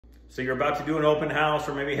So you're about to do an open house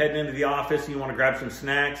or maybe heading into the office and you want to grab some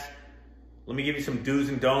snacks. Let me give you some do's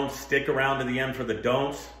and don'ts. Stick around to the end for the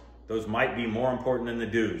don'ts. Those might be more important than the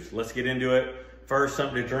do's. Let's get into it. First,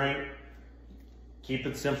 something to drink. Keep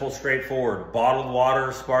it simple, straightforward. Bottled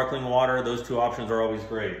water, sparkling water, those two options are always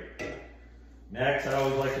great. Next, I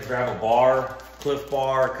always like to grab a bar, Cliff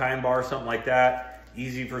Bar, Kind Bar, something like that.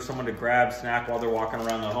 Easy for someone to grab, snack while they're walking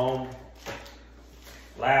around the home.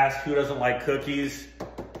 Last, who doesn't like cookies?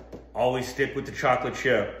 Always stick with the chocolate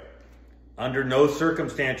chip. Under no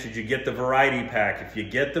circumstances you get the variety pack. If you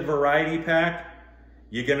get the variety pack,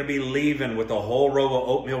 you're gonna be leaving with a whole row of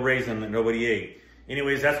oatmeal raisin that nobody ate.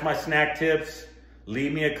 Anyways, that's my snack tips.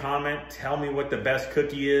 Leave me a comment, tell me what the best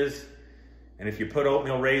cookie is. And if you put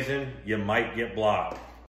oatmeal raisin, you might get blocked.